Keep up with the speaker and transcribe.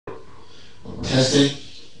Testing.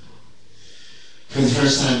 For the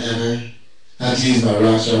first time ever, I have to use my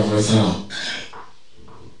rock star for a song.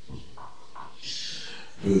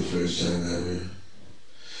 For the first time ever,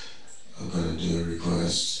 I'm gonna do a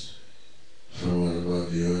request for one of my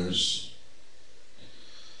viewers.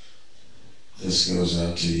 This goes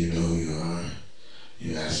out to you know who you are.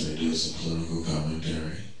 You asked me to do some political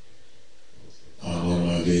commentary on one of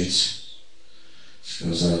my beats. This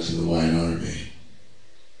goes out to the White Army.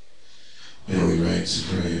 May we reign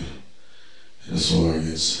supreme in this war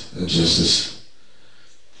against injustice,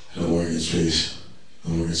 and a war against peace, a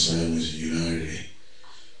war against families and unity,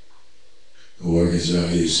 a war against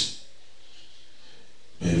values.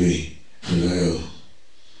 May we prevail.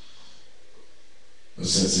 But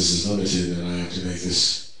since this is limited and I have to make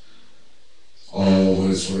this all what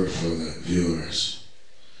it's worth for the viewers,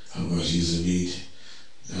 I'm going to use the beat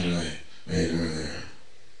that I made earlier.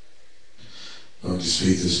 I'm going to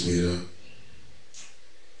speed this beat up.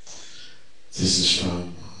 This is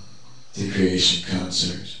from the creation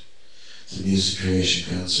concert, the music creation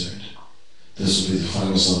concert. This will be the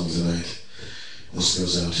final song tonight. This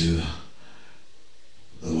goes out to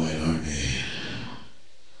the White Army.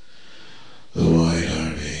 The White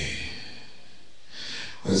Army.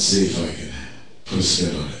 Let's see if I can put a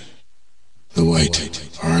spin on it. The White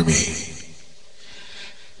Army.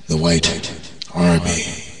 The White Army.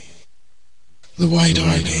 The White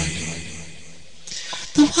Army.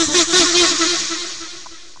 The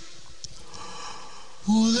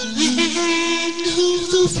for the land of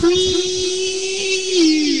the free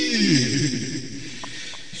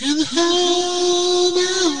and the home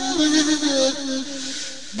of the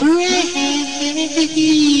brave.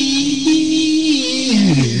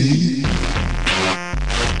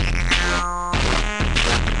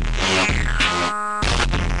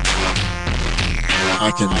 I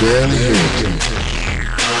can barely hear it.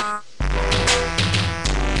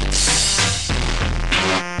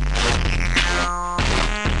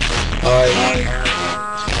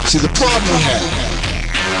 See, the problem we have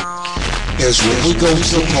is when we go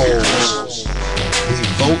to the polls, we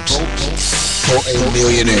vote for a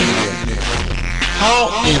millionaire.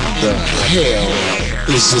 How in the hell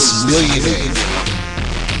is this millionaire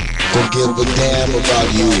gonna give a damn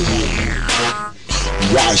about you?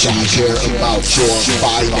 Why should he care about your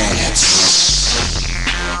finance?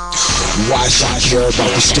 Why should he care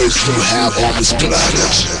about the stakes you have on this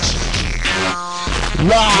planet?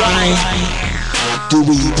 Why do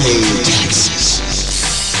we pay taxes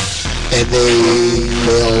and they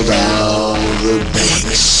bail down the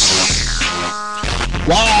banks?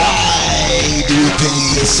 Why do we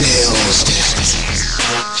pay sales tax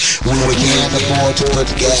when we can't afford to put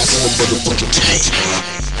gas in the motherfucking tank?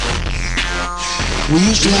 We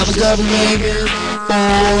used to have a government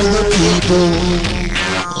for the people,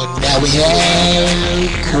 and now we have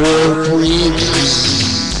corporate greed.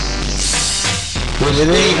 But it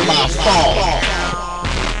ain't my fault.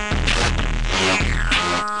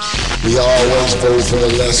 We always vote for the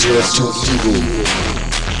lesser of two evils.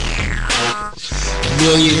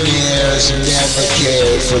 Millionaires never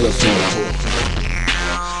cared for the poor,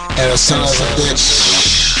 and a son of a bitch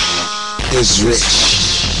is rich.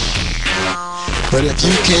 But if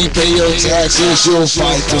you can't pay your taxes, you'll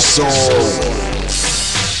fight the soul.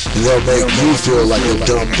 And they'll make you feel like a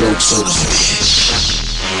dumb broke son of a bitch.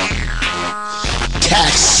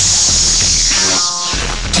 Tax.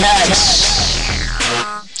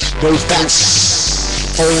 No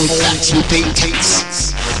facts. Only facts. We pay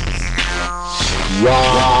tax. Why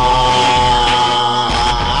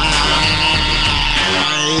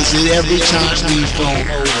is it every time we vote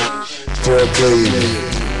for a billionaire,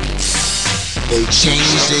 they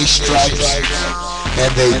change their stripes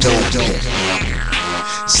and they don't care?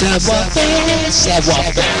 Savoir-faire,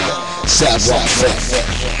 savoir-faire, savoir-faire.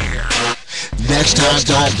 Next time,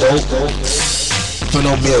 don't vote for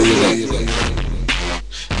no millionaire.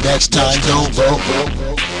 Next time, don't vote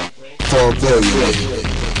for a millionaire.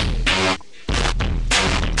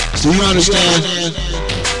 So you understand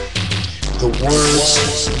the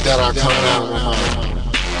words that are coming out of my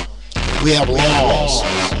mouth? We have laws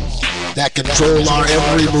that control our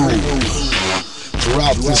every move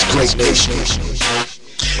throughout this great nation.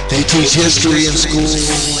 They teach history in school,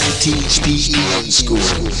 they teach PE in school,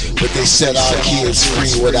 but they set our kids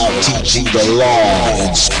free without teaching the law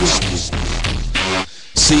in school.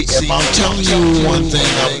 See, if I'm telling you one thing,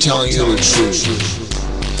 I'm telling you the truth.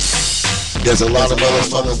 There's a lot of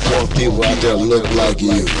motherfucking poor people out there look like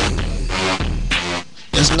you.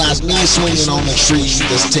 It's not me swinging on the tree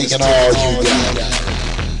that's taking all you got.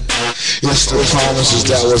 It's the promises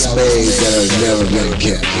that was made that have never been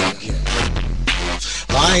kept.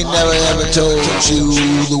 I ain't never ever told you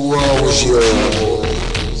the world was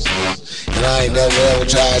yours. And I ain't never ever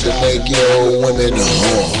tried to make your women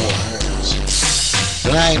whores.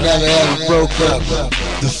 And I ain't never ever broke up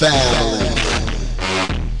the family.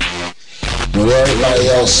 But everybody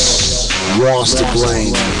else wants to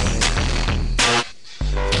blame me.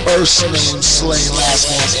 First name Slay, last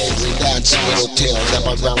name Avery. That's a little tale that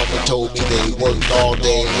my grandmama told me. They worked all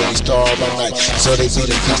day and they starved all night, so they beat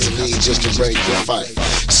in custody just to break the fight.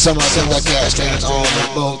 Some of them got cast hands on the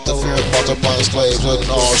boat. The fear of multiplying slaves wasn't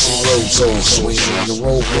all she wrote. So swing the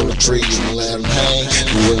rope on the tree and let them hang.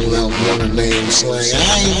 Wouldn't let them run her name Slay.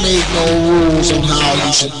 I ain't make no rules on how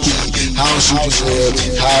you should be, how should you live,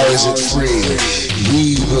 how is it free.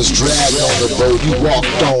 We was dragged on the boat, you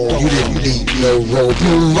walked on, you didn't need no rope.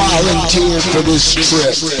 You volunteered for this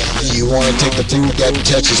trip. You wanna take the food that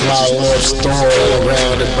touches my lips, throw it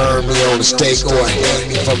around and burn me on a stake or hang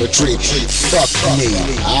me from a tree? Fuck me,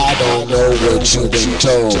 I don't know what you've been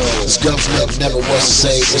told. This government never was to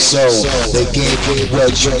save your soul. They gave you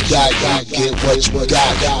what you got, you get what you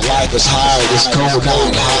got. Life is hard, it's cold,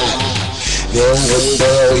 not hot. They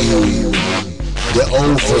overboil you, they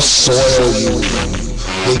oversoil you,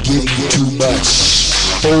 they give you too much.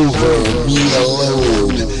 Over, media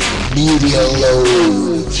load, media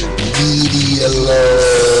load, media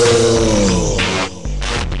load.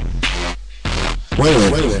 Wait a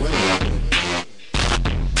minute.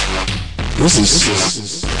 This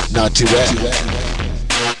is not too bad.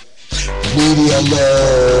 Media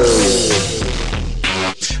load.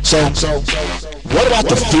 So what about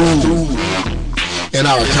the food in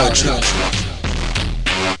our country?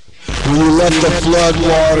 When you let the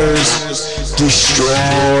floodwaters destroy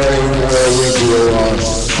where we grow our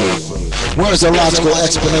food? Where's the logical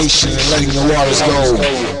explanation in letting the waters go,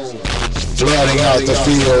 flooding out the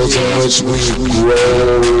fields in which we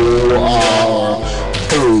grow our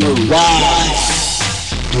food? Why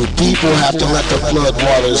do people have to let the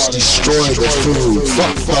floodwaters destroy the food?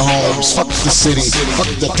 Fuck the homes, fuck the city, fuck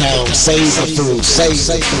the town. Save the food, save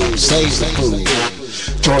the food, save the food.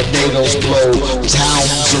 Tornadoes blow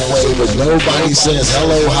towns away, but nobody says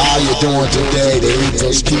hello, how you doing today? They leave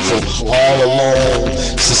those people all alone.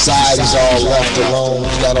 Society's all left alone.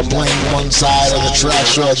 You gotta blame one side of the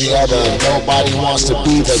tracks or the other. Nobody wants to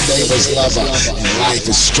be the neighbor's lover. And life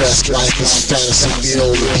is stressed, life is fantasy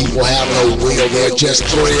filled. People have no will, they're just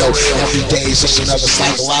thrilled. Every day is just another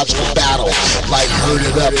psychological battle. Like herd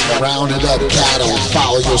it up, rounded up cattle.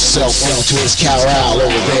 Follow yourself into his corral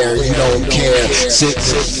over there. You don't care. Sit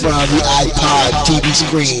in front of the iPod, TV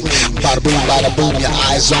screen. Bada boom, your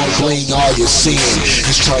eyes on bling. All you're seeing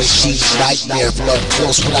is Charlie Sheen's nightmare. From up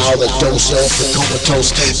close without a dose of the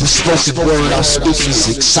comatose. The spoken word I'm speaking is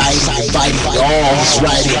exciting, inviting. All this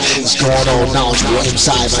writing is going on knowledgeable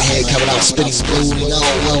inside my head, coming out spitting blue and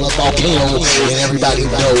all a volcano. And everybody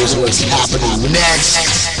knows what's happening next.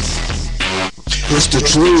 It's the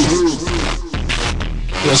truth.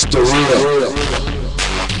 It's the real.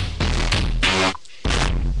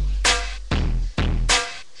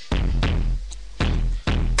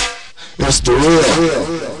 It's the real.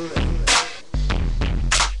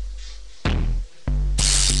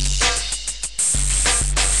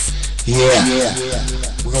 Yeah.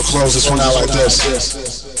 We're gonna close this one out like this.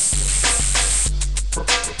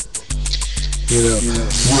 You know,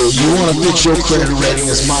 you wanna fix your credit rating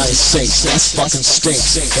as mine sinks. That's fucking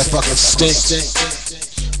stinks. That fucking stinks.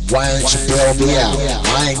 Why don't you bail me out?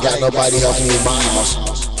 I ain't got nobody helping me in my house.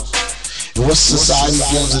 And what society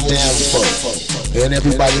gives a damn for? And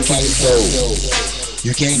everybody can't go.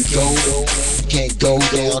 You can't go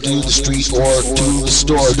down to the street or to the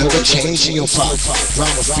store. Never change in your pocket.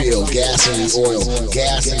 Drama field, gas in the oil,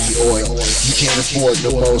 gas in the oil. You can't afford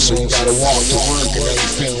no more, so you gotta walk to work and then you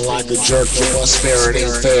feeling like a jerk. Your bus fare, it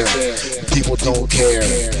ain't fair. People don't care.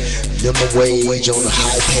 Minimum wage on a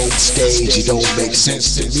high-paid stage, it don't make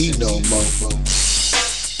sense to me no more.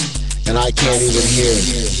 And I can't even hear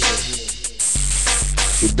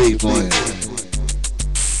the beat playing.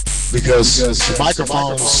 Because the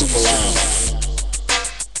microphone is super loud.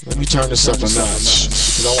 Let me turn this up a notch,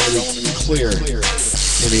 because I want to be clear in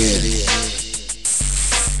the end.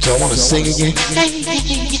 So I want to sing again.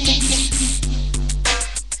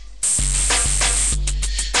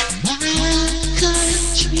 My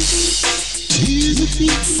country to the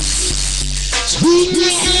feet, sweet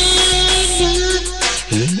land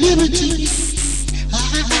of liberty.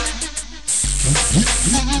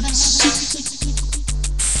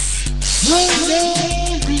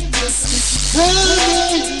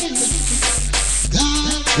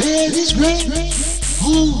 God, let His rain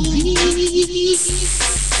on thee.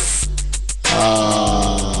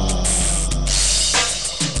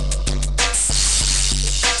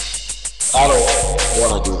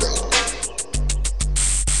 want to do that.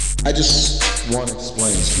 I just want to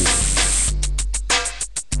explain to you.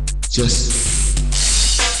 Just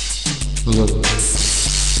a little bit.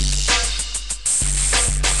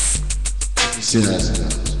 Let me see how it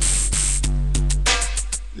sounds.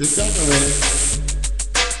 The government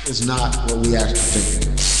is not what we actually think it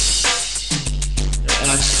is. They're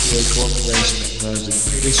actually a corporation that runs the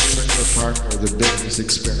greatest trailer park or the biggest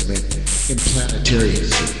experiment in planetary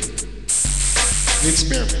history. The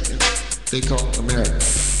experiment, they call it America.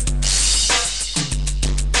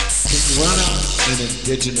 Can you run out an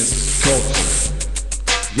indigenous culture?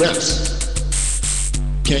 Yes.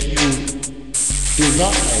 Can you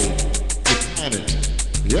divide the planet?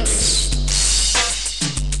 Yes.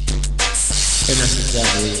 And that's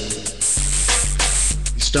exactly it.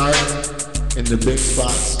 You start in the big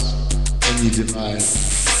spots and you divide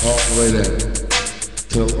all the way there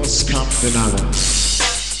to the lowest common denominator.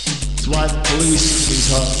 That's why the police in these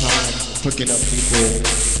hard times are picking up people,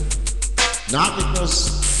 not because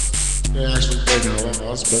they're actually breaking the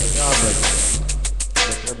laws, but they are breaking them.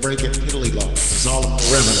 But they're breaking Italy laws. It's all about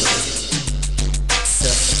revenue.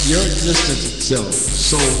 Your existence itself is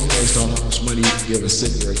so based on how much money you can give a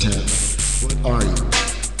city or a town. What are you?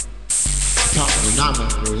 Common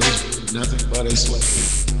denominator is nothing but a slave.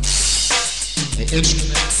 An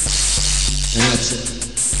instrument, and that's it.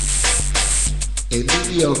 A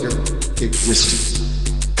mediocre existence.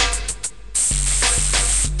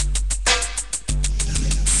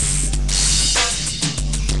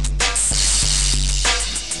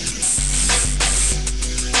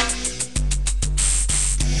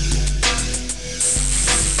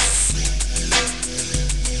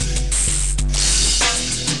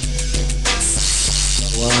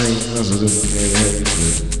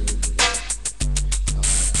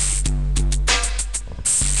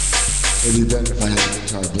 It'd be better if I had a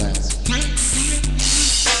guitar blast.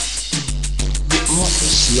 You are a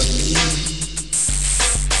slave.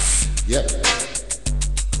 Yep.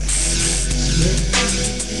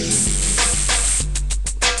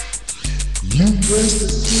 You was the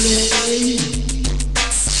slave.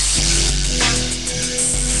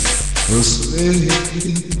 A slave.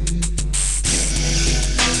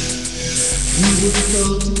 You were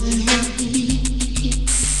called to me.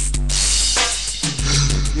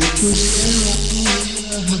 It was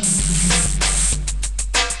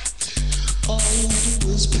all you do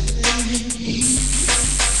is pay,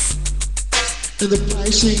 and the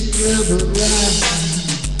price ain't never right.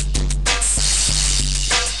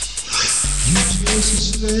 You just a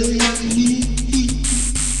slave.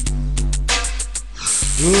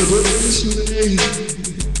 Oh, but a slave.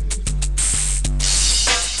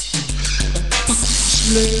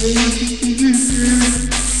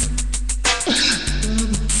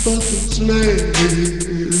 Fucking slave.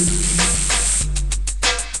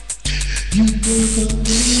 You work on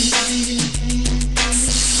me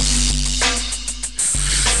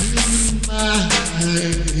in my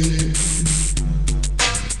head,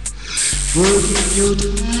 working your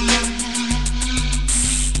time,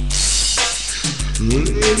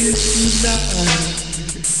 late tonight.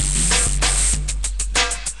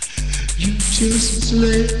 You just a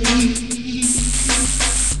slave.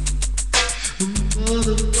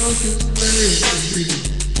 Motherfucking slave.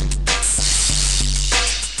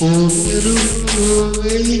 For minimum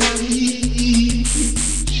wage.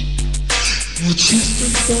 You're just a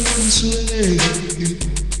fucking slave.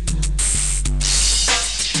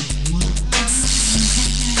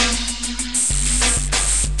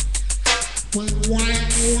 Why?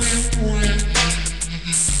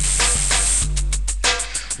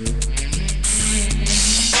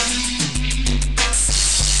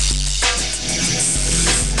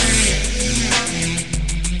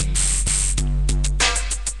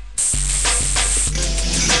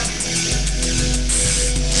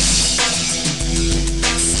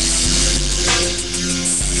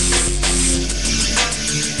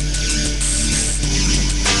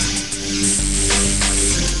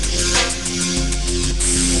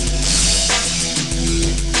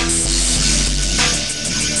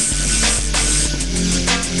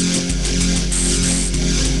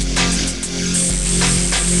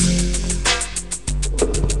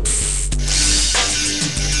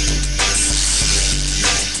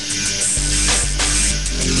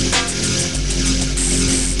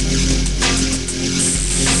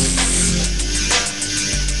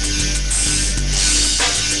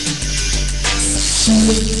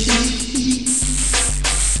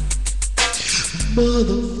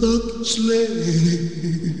 Motherfucking slave.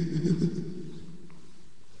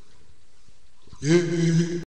 Yeah.